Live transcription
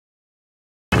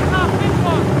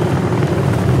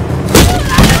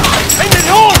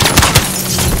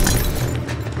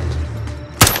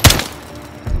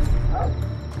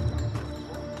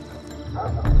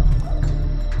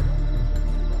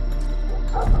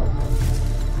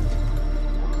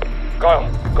Kyle,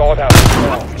 call it out.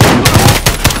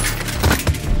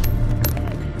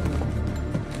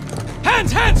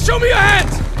 Hands! Hands! Show me your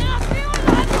hands!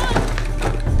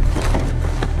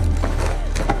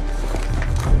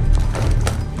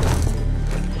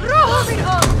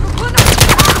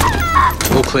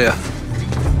 All clear.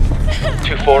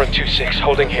 2-4 and 2-6,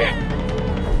 holding here.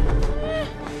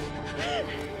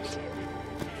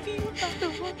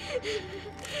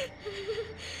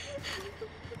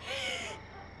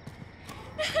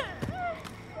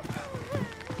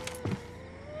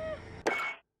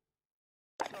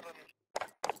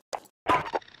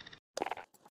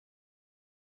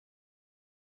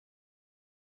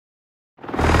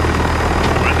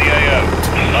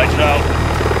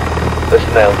 Let's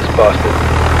nail this bastard.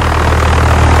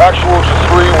 Actual to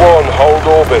 3-1, hold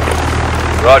orbit.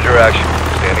 Roger, action.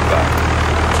 Standing by.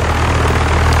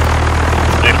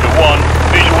 Lifter 1,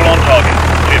 visual on target.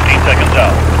 15 seconds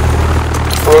out.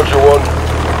 Roger 1.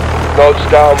 Notes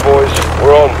down, boys.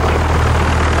 We're on.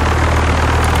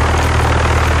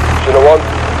 Center 1,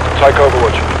 take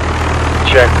Overwatch.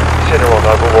 Check. Center on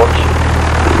Overwatch.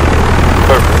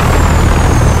 Perfect.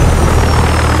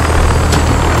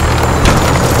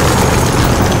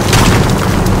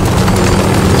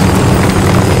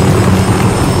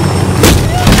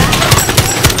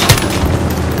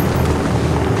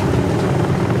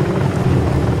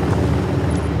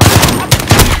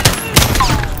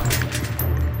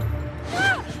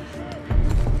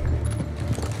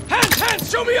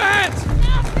 Show me your hands!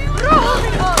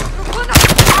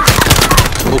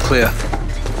 All clear.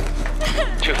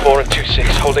 2-4 and 2-6,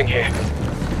 holding here.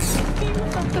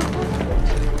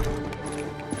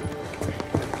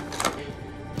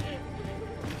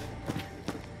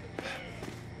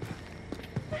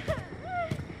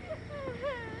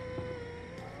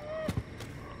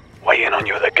 Waiting on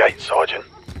you at the gate, Sergeant.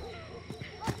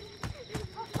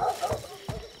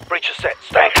 Breacher set,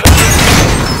 stand clear.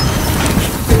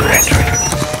 Good entry.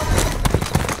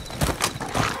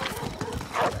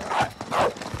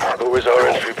 Who is our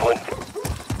entry point?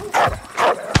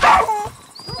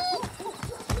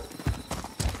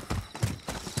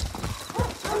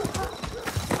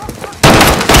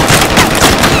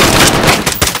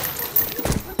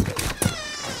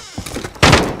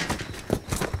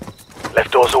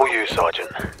 Left door's all you,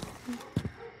 Sergeant.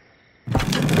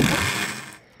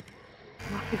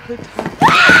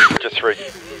 Just 3.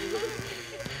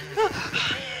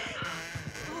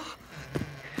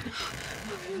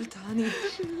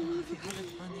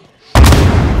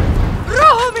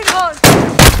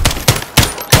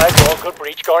 Sidewall, good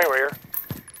breach, going rear.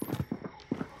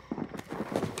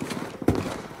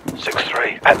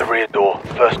 6-3, at the rear door,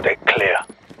 first deck clear.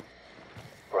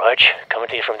 Rog, coming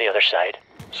to you from the other side.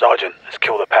 Sergeant, let's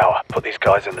kill the power. Put these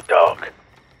guys in the dark.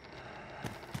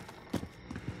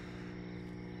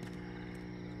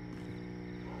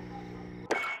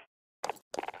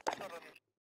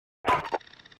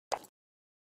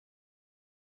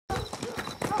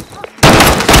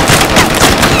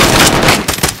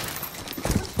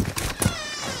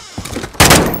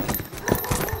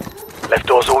 Left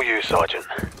door's all you, Sergeant.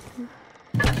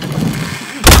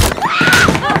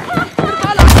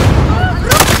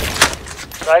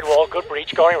 Sidewall, good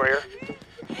breach, going rear.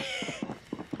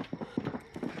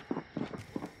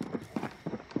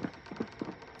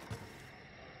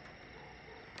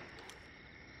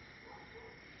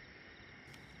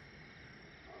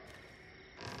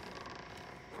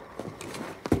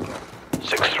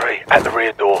 At the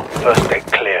rear door, first deck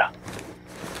clear.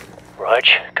 Rog,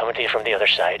 coming to you from the other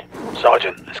side.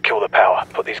 Sergeant, let's kill the power.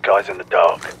 Put these guys in the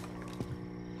dark.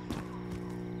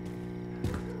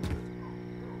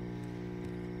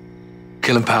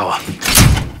 Killing power.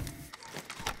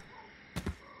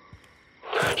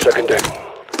 Second deck.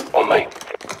 On me.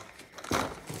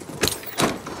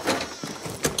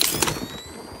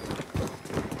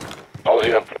 All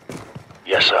here.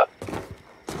 Yes, sir.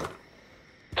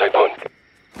 Take point.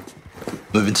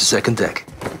 Moving to second deck.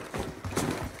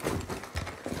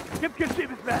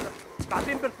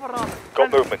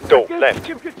 Got movement. Door, left.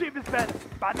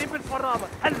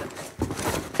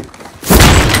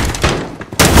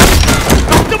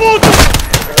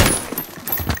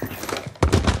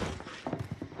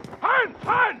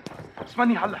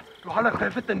 اسمعني هلا وهلا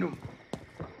خايفت النوم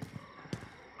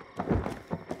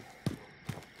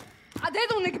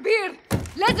عددهم كبير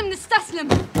لازم نستسلم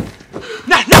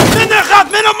نحن نخاف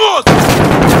من الموت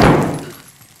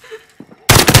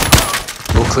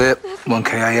All clear. 1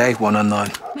 KIA, 1 unknown.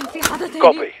 ما في حدا تاني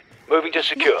Copy. Moving to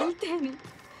secure.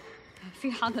 ما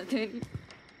في حدا تاني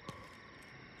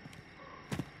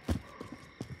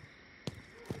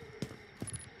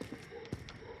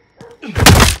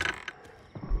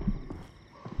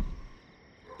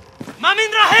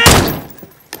رامين راهن!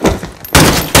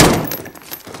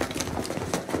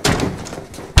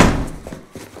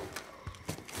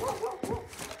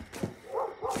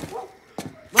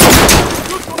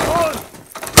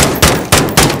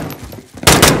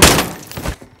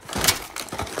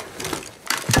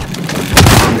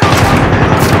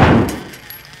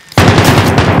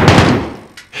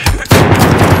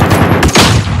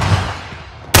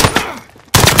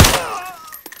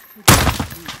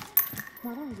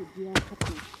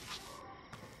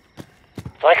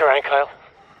 Flank around, Kyle.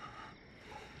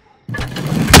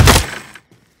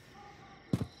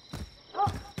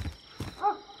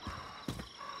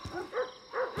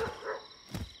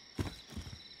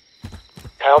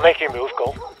 Kyle, make your move,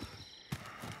 go.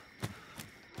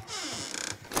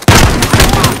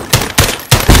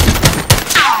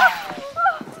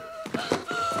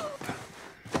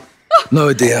 No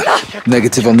idea.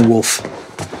 Negative on the wolf.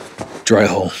 Dry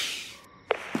hole.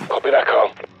 Copy that,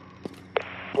 Carl.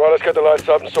 Right, let's get the lights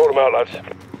up and sort them out, lads.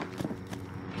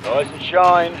 Rise and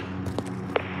shine.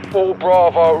 Full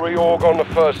Bravo reorg on the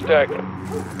first deck.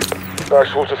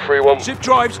 Actual to 3-1. Zip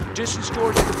drives, just in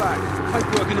storage at the back.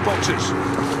 Paperwork in the boxes.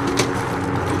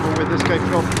 People where this came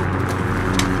from.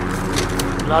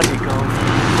 Bloody go.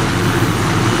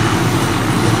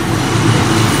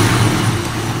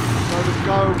 Let's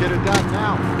go, get it done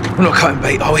now. We're not cutting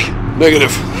bait, are we?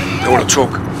 Negative. They want to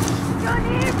talk.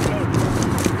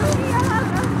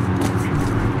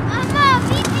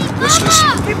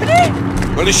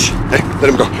 معلش. Hey, let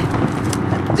him go.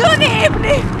 دوني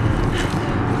ابني.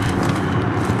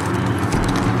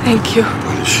 Thank you.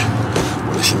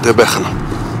 معلش انتبه خنا.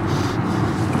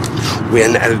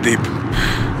 وين على الديب.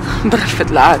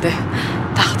 برفض العادة.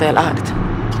 تحت الأرض.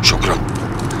 شكرا.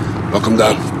 Welcome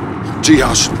down.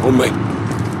 T-house on me.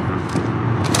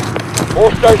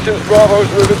 All stations, Bravo's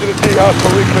moving to the T-house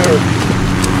for re-clearance.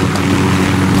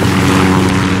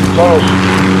 Tunnels,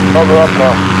 cover up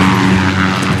now.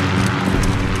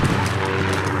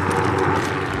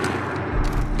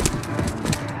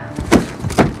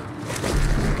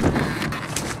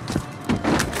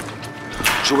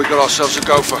 So we got ourselves a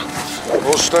gopher.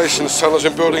 All stations, tunnels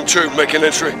in building 2, making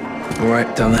entry. All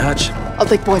right, down the hatch. I'll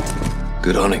take point.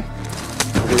 Good hunting.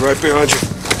 We're right behind you.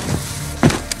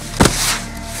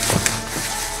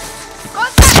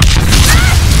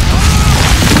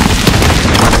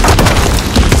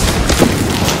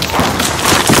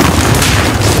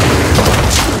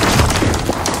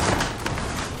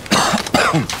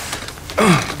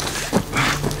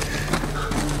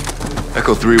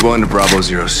 Echo 3-1 to Bravo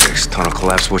 06. Tunnel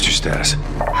collapse. What's your status?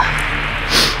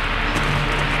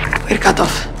 We're cut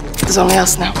off. There's only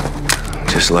us now.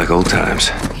 Just like old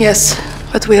times. Yes,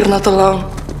 but we're not alone.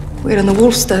 We're in the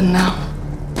wolf's den now.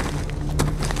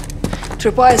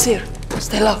 Tripwire is here.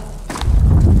 Stay low.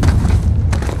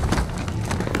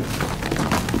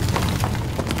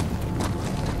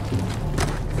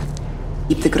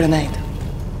 Keep the grenade.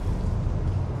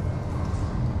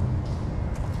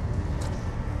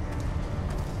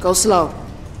 Go slow.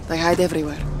 They hide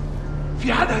everywhere.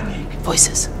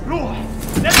 Voices.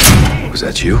 Was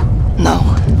that you? No,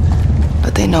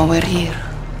 but they know we're here.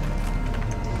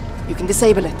 You can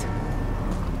disable it.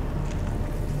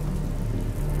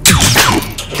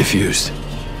 Diffused.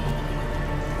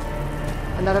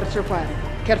 Another tripwire.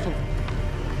 Careful.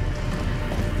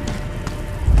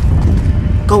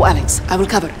 Go, Alex. I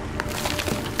will cover.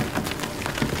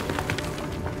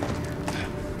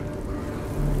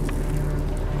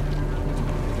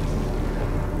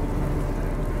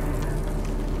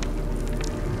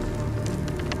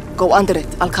 Go under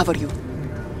it. I'll cover you.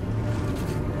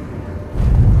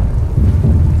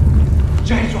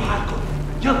 جهزوا حالكم.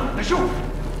 يلا نشوف.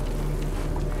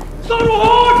 صاروا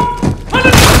هون.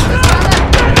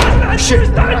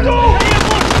 استعدوا.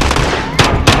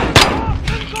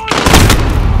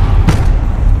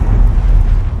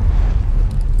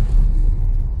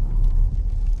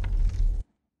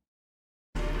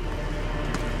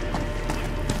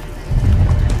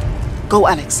 Go,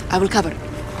 Alex. I will cover.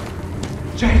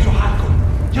 جهزوا حالكم.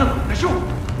 يلا نشوف.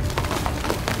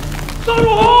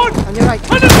 صاروا هون. On your right.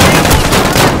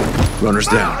 Runner's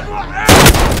down.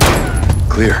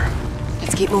 Clear.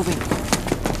 Let's keep moving.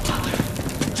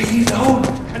 جهز هون.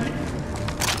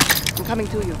 I'm coming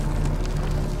to you.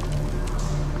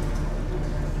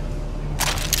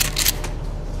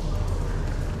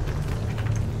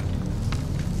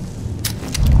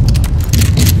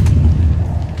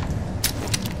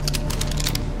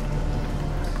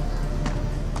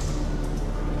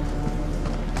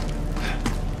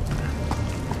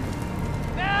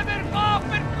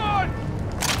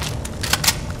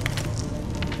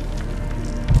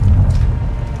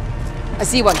 I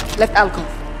see one. Left alcove.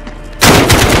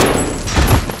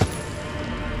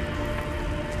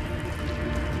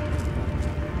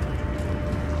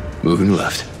 Moving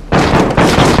left.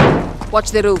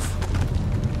 Watch the roof.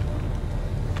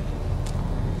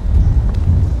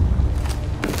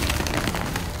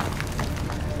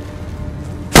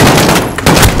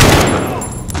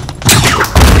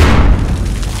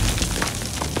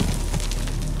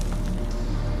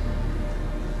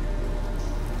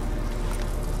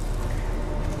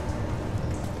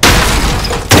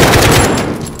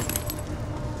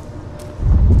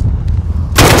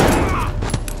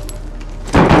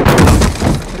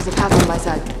 There's a path on my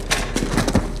side.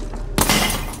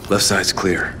 Left side's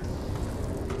clear.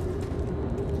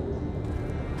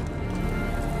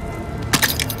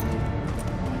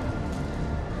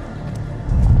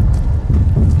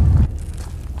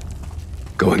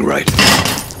 Going right.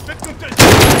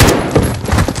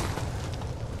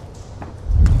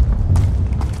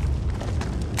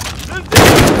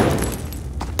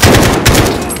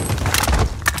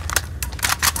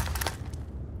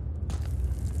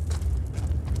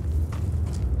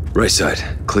 Right side,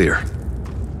 clear.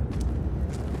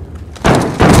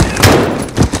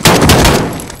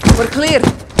 We're clear.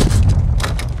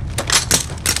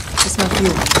 I smell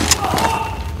fuel.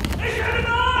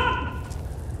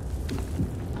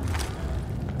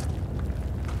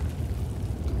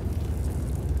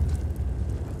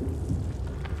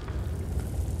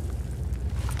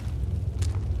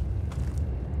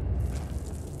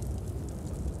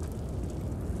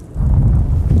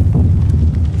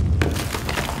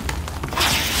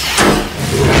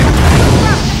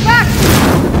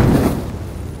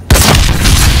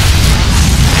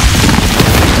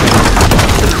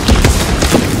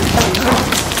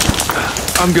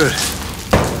 I'm good.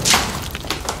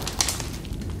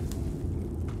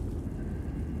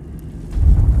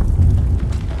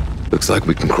 Looks like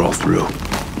we can crawl through.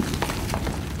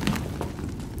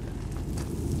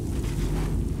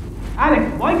 Alex,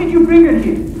 why did you bring her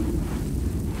here?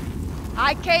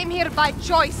 I came here by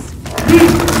choice.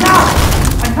 Please, now!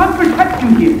 I can't protect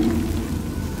you here.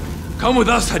 Come with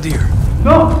us, Hadir.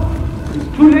 No,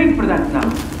 it's too late for that now.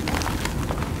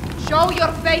 Show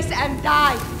your face and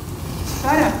die.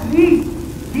 Sarah, please!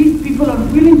 These people are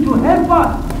willing to help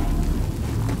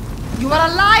us! You are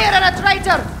a liar and a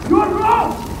traitor! You're wrong!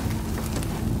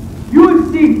 You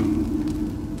will see!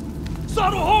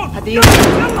 Hadir!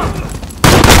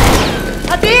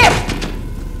 Hadir!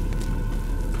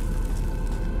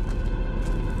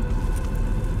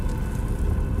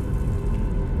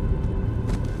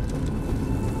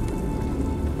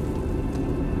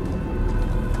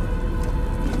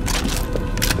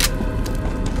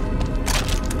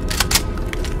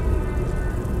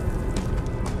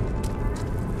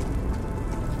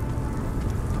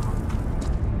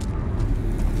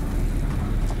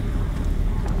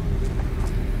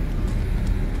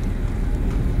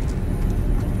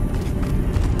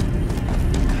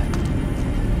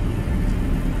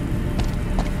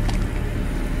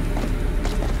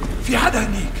 في حدا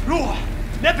هنيك. روح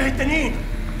نبه التانيين.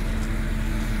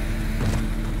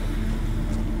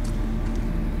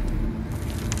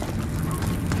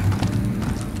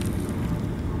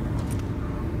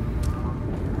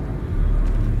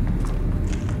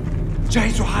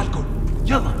 جهزوا حالكم.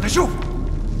 يلا نشوف.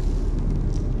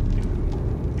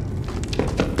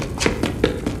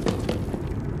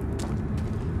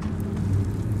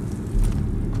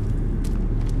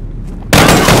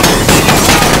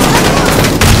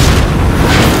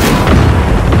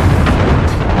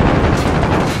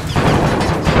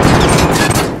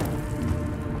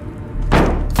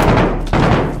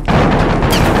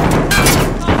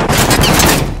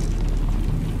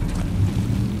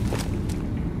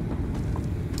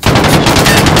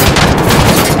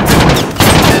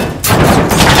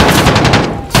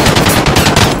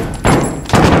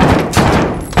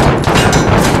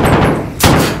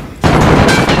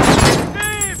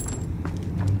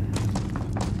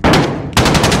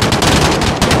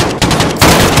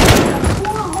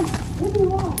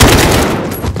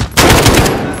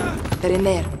 They're in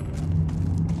there.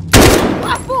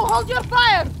 Afu, hold your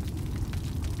fire!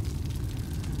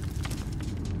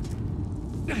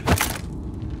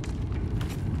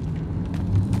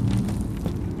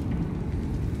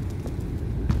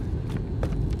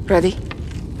 Ready?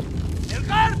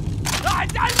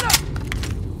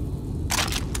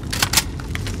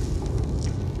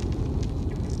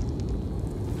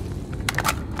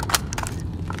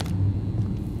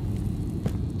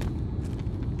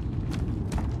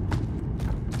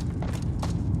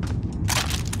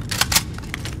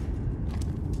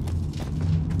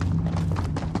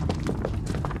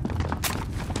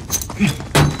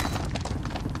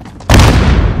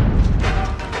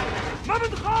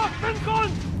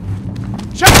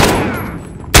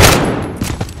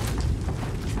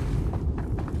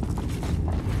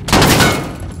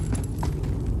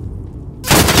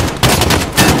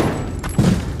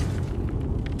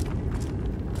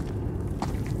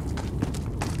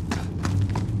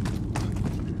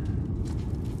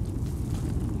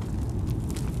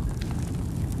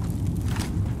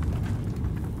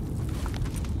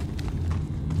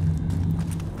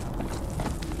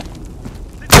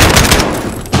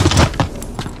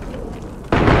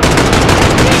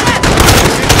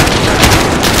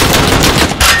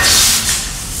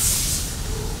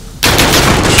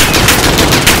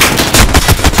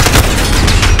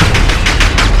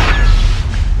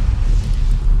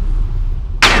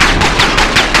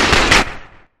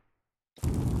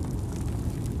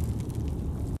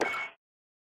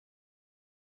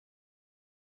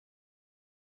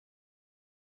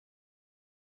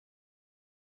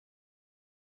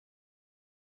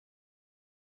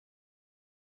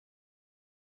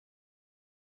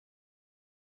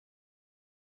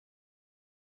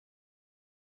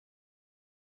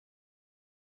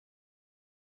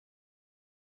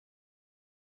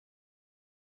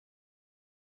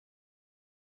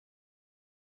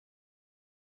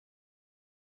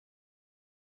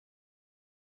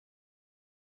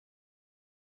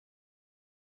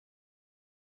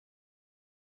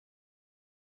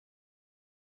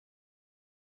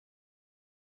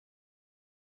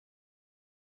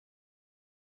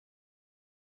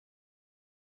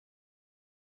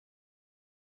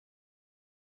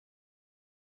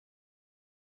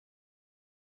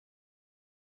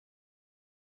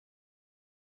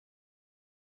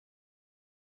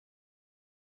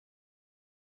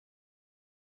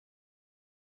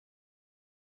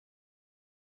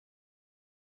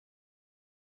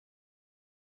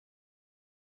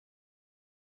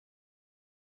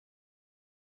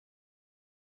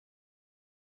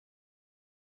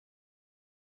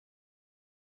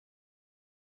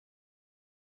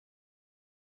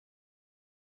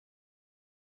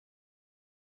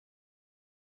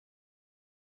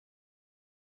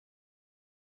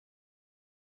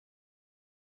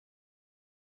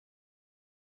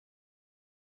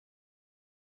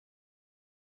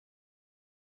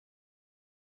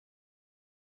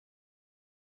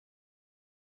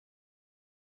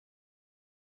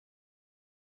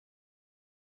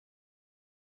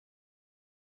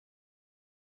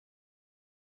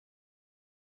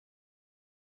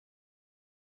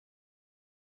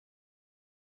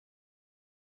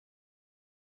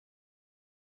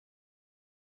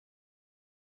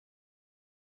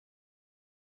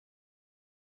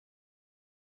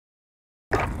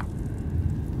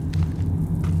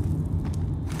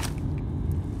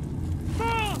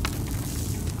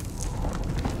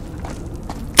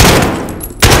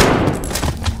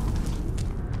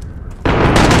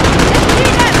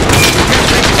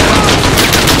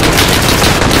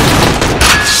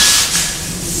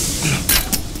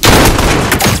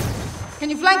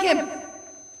 Flank him!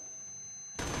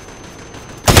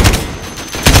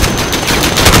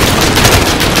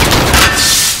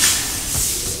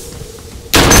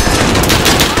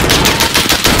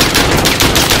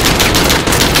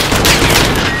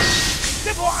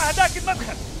 انتبهوا أعداء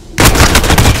المدخل.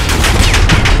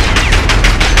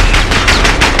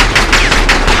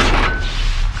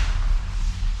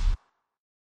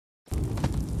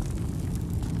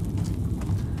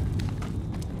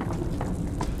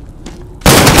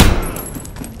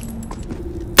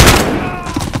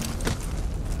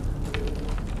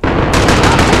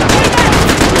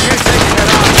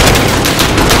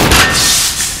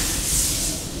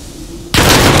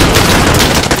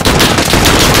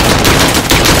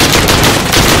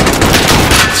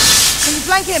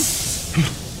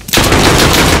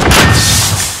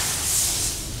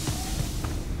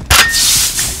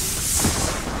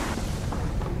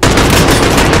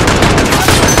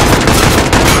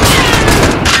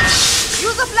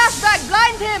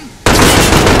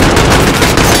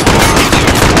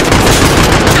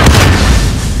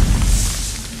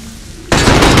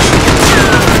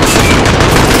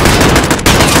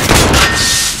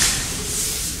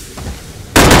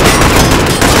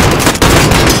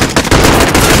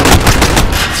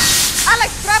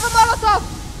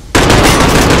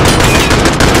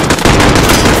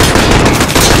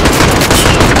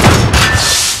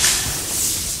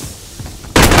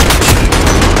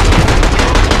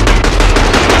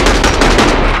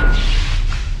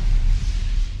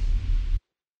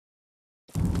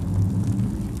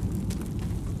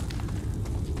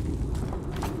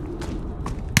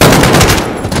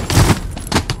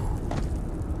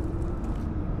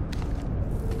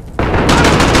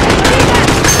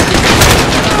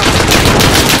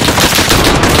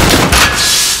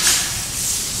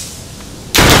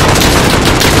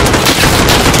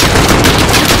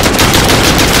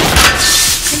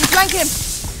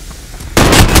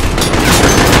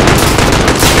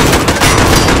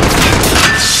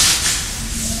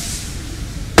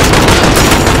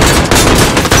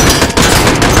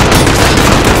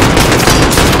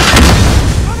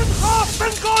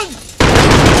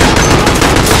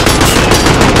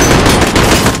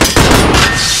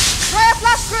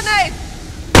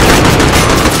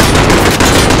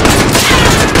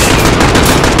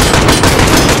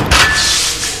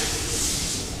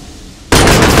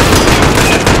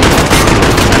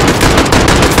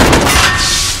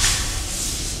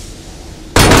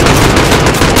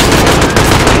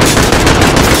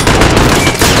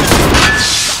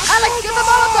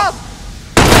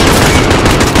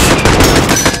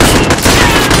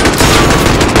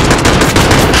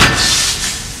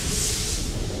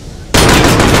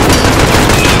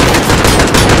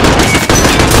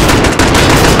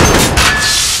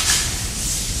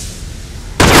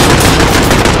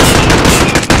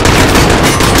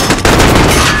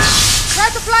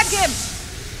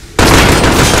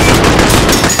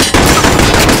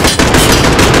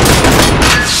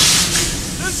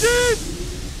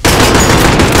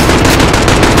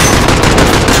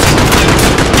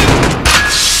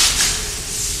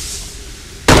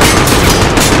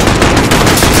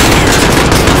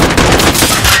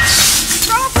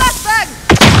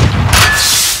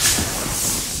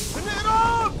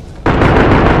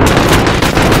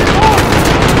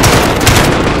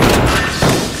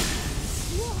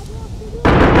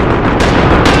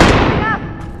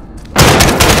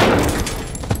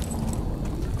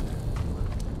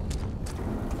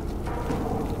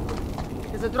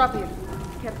 There's a drop here.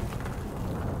 Careful.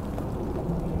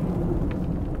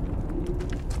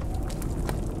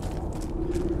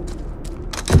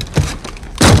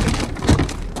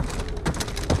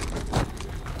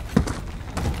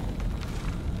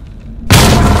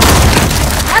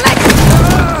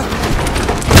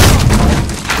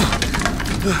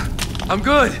 I'm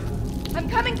good. I'm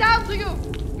coming down to you.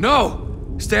 No!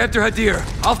 Stay after Hadir.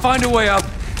 I'll find a way out.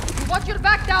 Watch your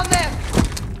back down there.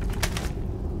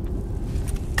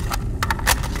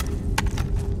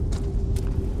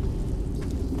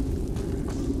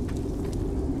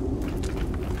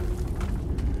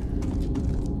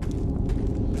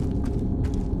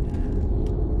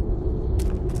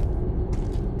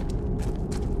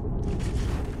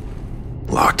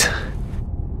 Locked.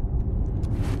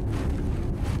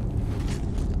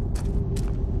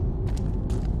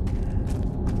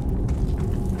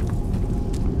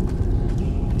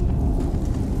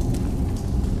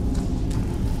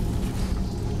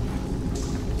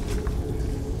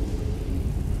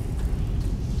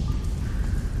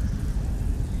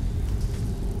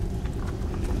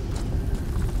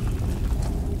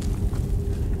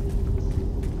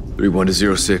 One to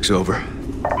 06, over.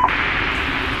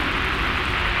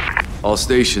 All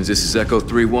stations, this is Echo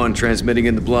 3-1, transmitting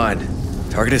in the blind.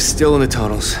 Target is still in the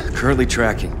tunnels, currently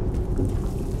tracking.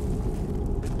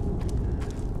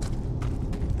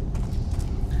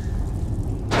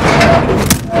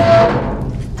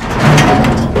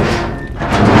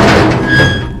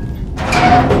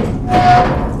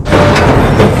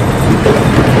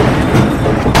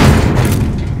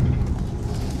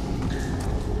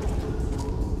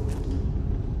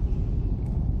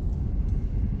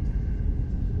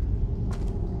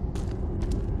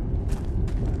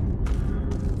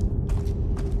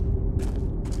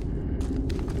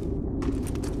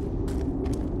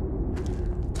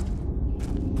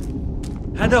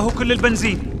 هذا هو كل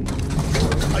البنزين.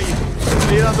 طيب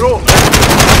خلينا نروح.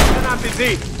 انا عم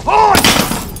بزيد. هون!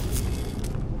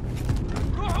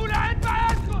 روحوا لعند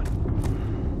بعضكم.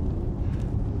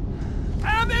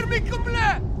 آمر بكم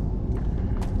لا.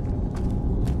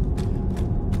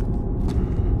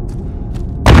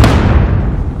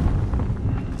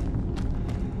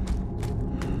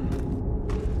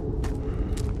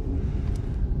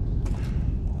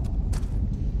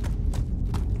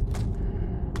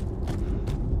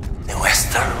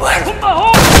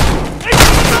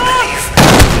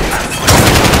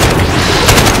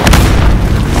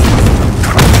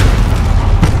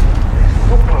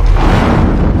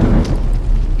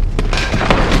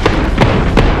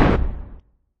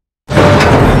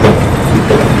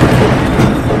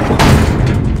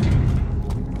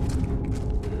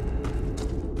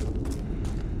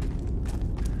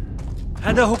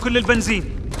 هذا هو كل البنزين.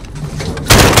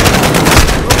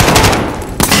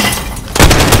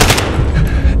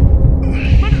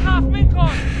 بنخاف منكم.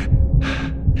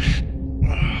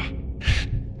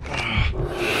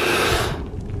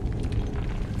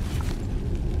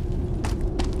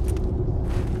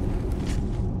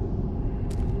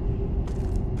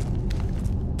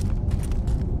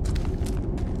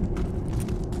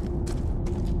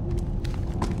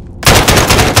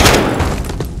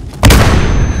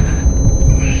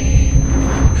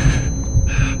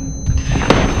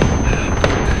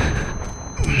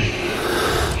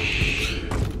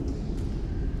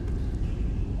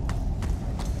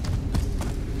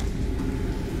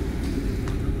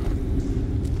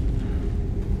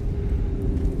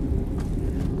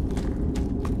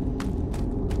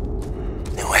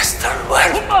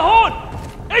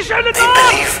 They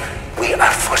believe we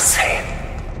are for sale.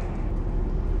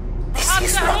 This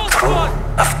is not true.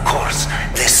 Of course,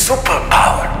 the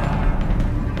superpower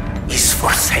is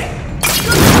for sale.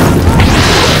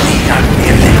 We are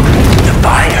merely the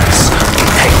buyers who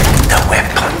take the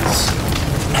weapons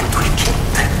and we keep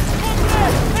them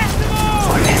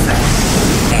forever.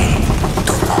 They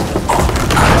do not own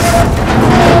us.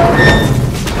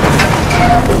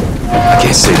 I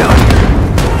can't stay down here.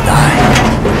 Die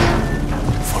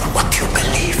for what you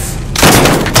believe.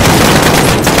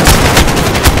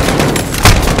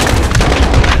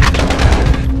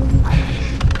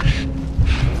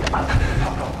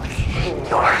 In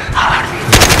your heart,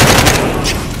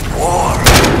 wage war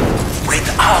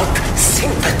without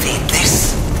sympathy. This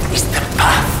is the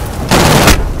path.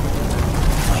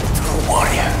 My true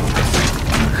warrior.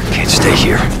 Can't stay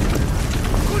here.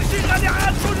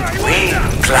 We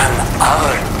plan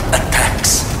our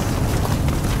attacks.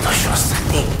 Not just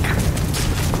think.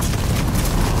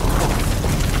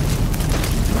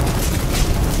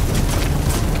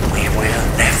 We will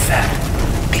never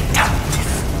be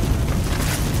captive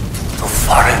to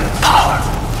foreign power.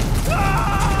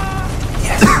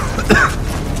 Yes.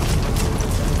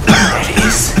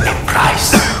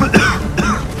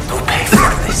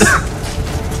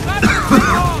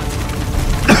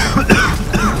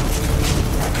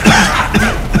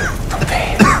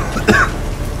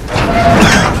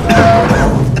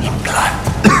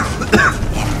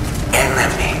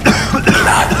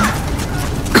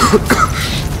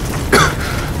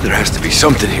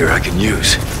 something here I can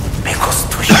use. Because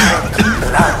to shed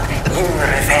blood in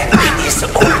revenge is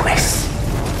always.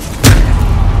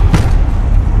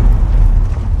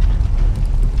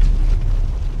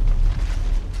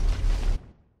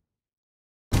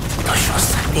 To show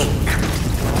something.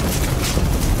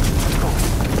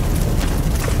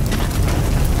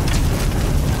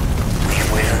 We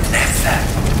will never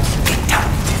be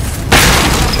captive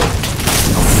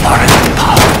of foreign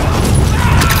power.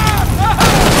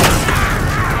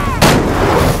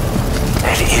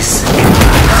 There is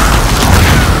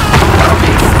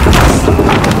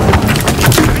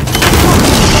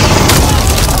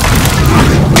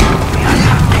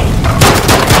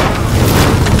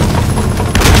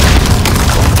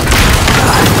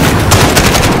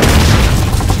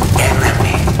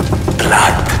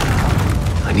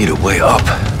I need a way up.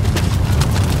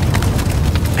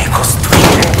 Because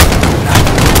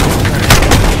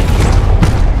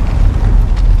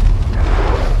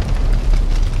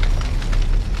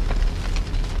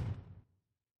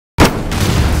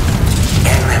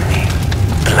enemy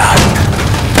blood.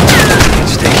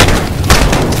 Stay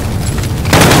here.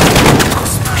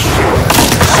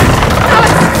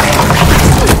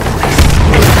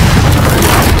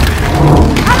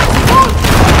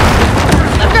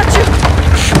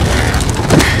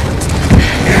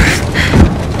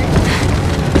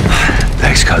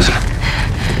 Cousin.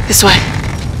 This way.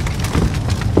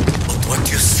 But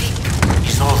what you seek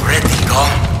is already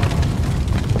gone.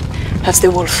 That's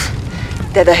the wolf.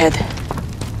 Dead ahead.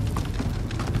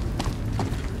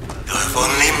 You have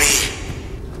only me.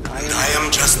 And I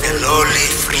am just a lowly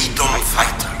freedom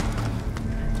fighter.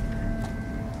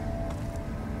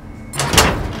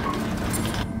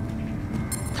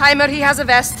 Timer, he has a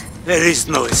vest. There is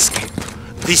no escape.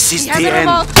 This is He has the a end.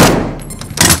 remote.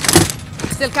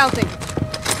 Still counting.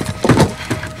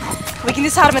 We can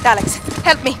disarm it, Alex.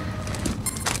 Help me.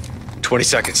 20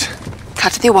 seconds.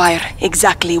 Cut the wire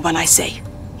exactly when I say.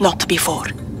 Not before.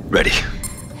 Ready.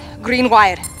 Green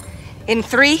wire. In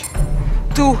 3,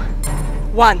 2,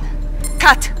 1.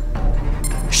 Cut.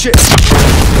 Shit!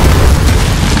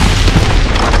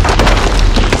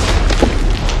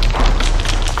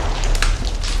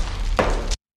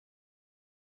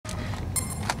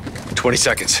 "20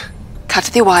 seconds. Cut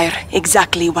the wire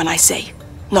exactly when I say.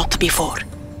 Not before.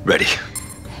 Ready.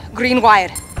 Green wire.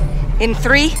 In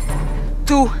 3,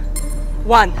 2,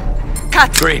 1.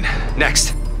 Cut. Green.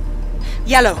 Next.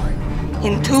 Yellow.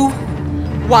 In 2,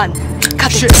 1.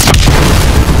 Cut Shit.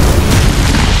 it.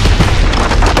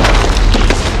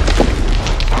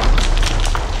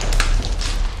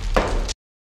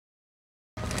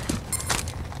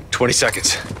 "20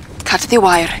 seconds. Cut the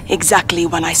wire exactly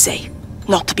when I say.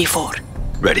 Not before.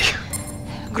 Ready.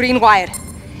 Green wire.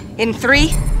 In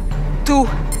 3, 2,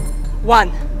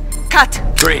 1. Cut.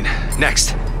 Green.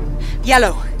 Next.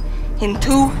 Yellow. In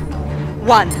 2,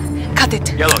 1. Cut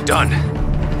it. Yellow. Done.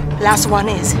 Last one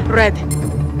is red.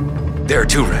 There are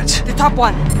 2 reds. The top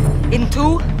one. In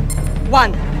 2,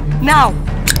 1. Now.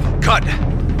 Cut.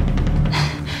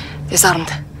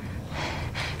 Disarmed.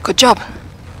 Good job.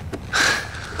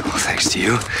 Well, thanks to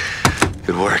you.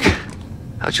 Good work.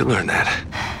 How'd you learn that?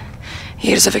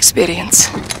 Years of experience.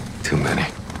 Too many.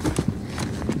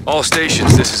 All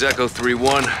stations, this is Echo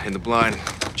 3-1 in the blind.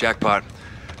 Jackpot.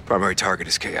 Primary target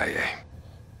is KIA.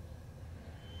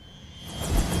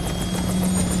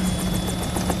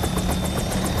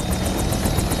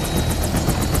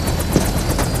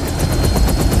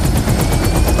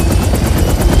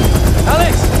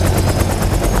 Alex!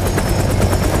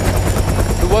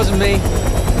 It wasn't me.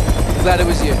 I'm glad it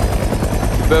was you.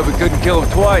 But we couldn't kill him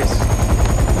twice.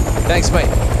 Thanks, mate.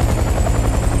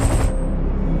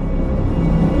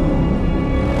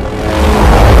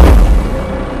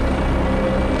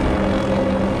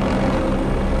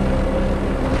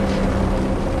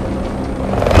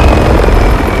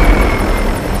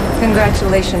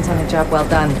 Congratulations on a job well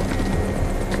done.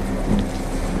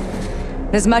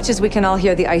 As much as we can all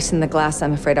hear the ice in the glass,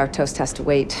 I'm afraid our toast has to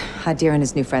wait. Hadir and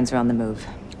his new friends are on the move.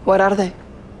 What are they?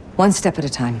 One step at a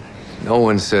time. No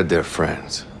one said they're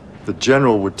friends. The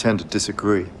general would tend to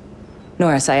disagree.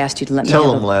 Norris, I asked you to let me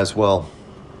Tell him, Laswell.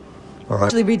 All right.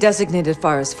 actually redesignated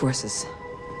Farah's forces.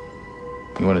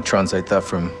 You want to translate that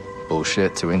from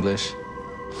bullshit to English?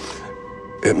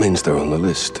 It means they're on the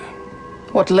list.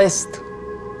 What list?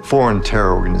 Foreign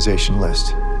terror organization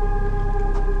list.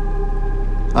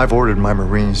 I've ordered my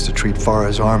Marines to treat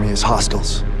Farah's army as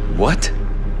hostiles. What?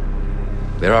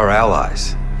 They're our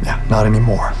allies. Yeah, not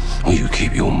anymore. Will you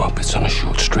keep your Muppets on a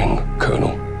short string,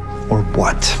 Colonel? Or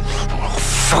what? I'll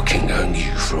fucking earn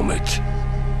you from it.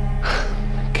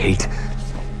 Kate,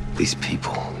 these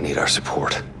people need our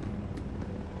support.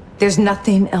 There's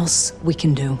nothing else we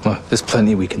can do. No, there's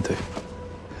plenty we can do.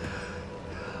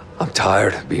 I'm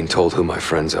tired of being told who my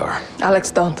friends are.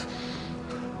 Alex, don't.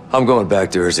 I'm going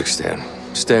back to Urzikstan,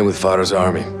 staying with Farah's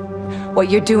army. What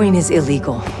you're doing is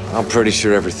illegal. I'm pretty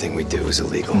sure everything we do is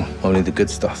illegal. Only the good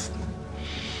stuff.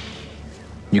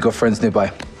 You got friends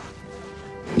nearby?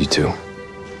 You too.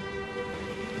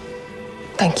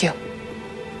 Thank you.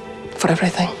 For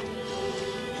everything.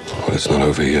 Well, it's not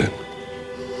over yet.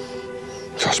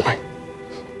 Trust me.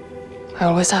 I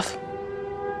always have.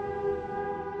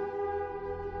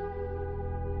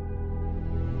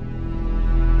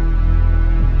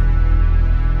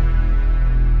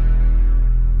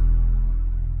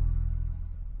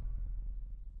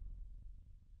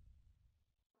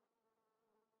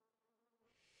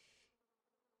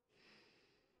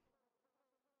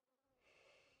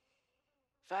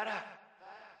 Farah!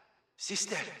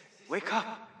 Sister, wake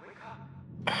up!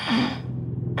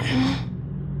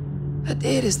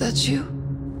 Adair, is that you?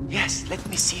 Yes, let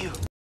me see you.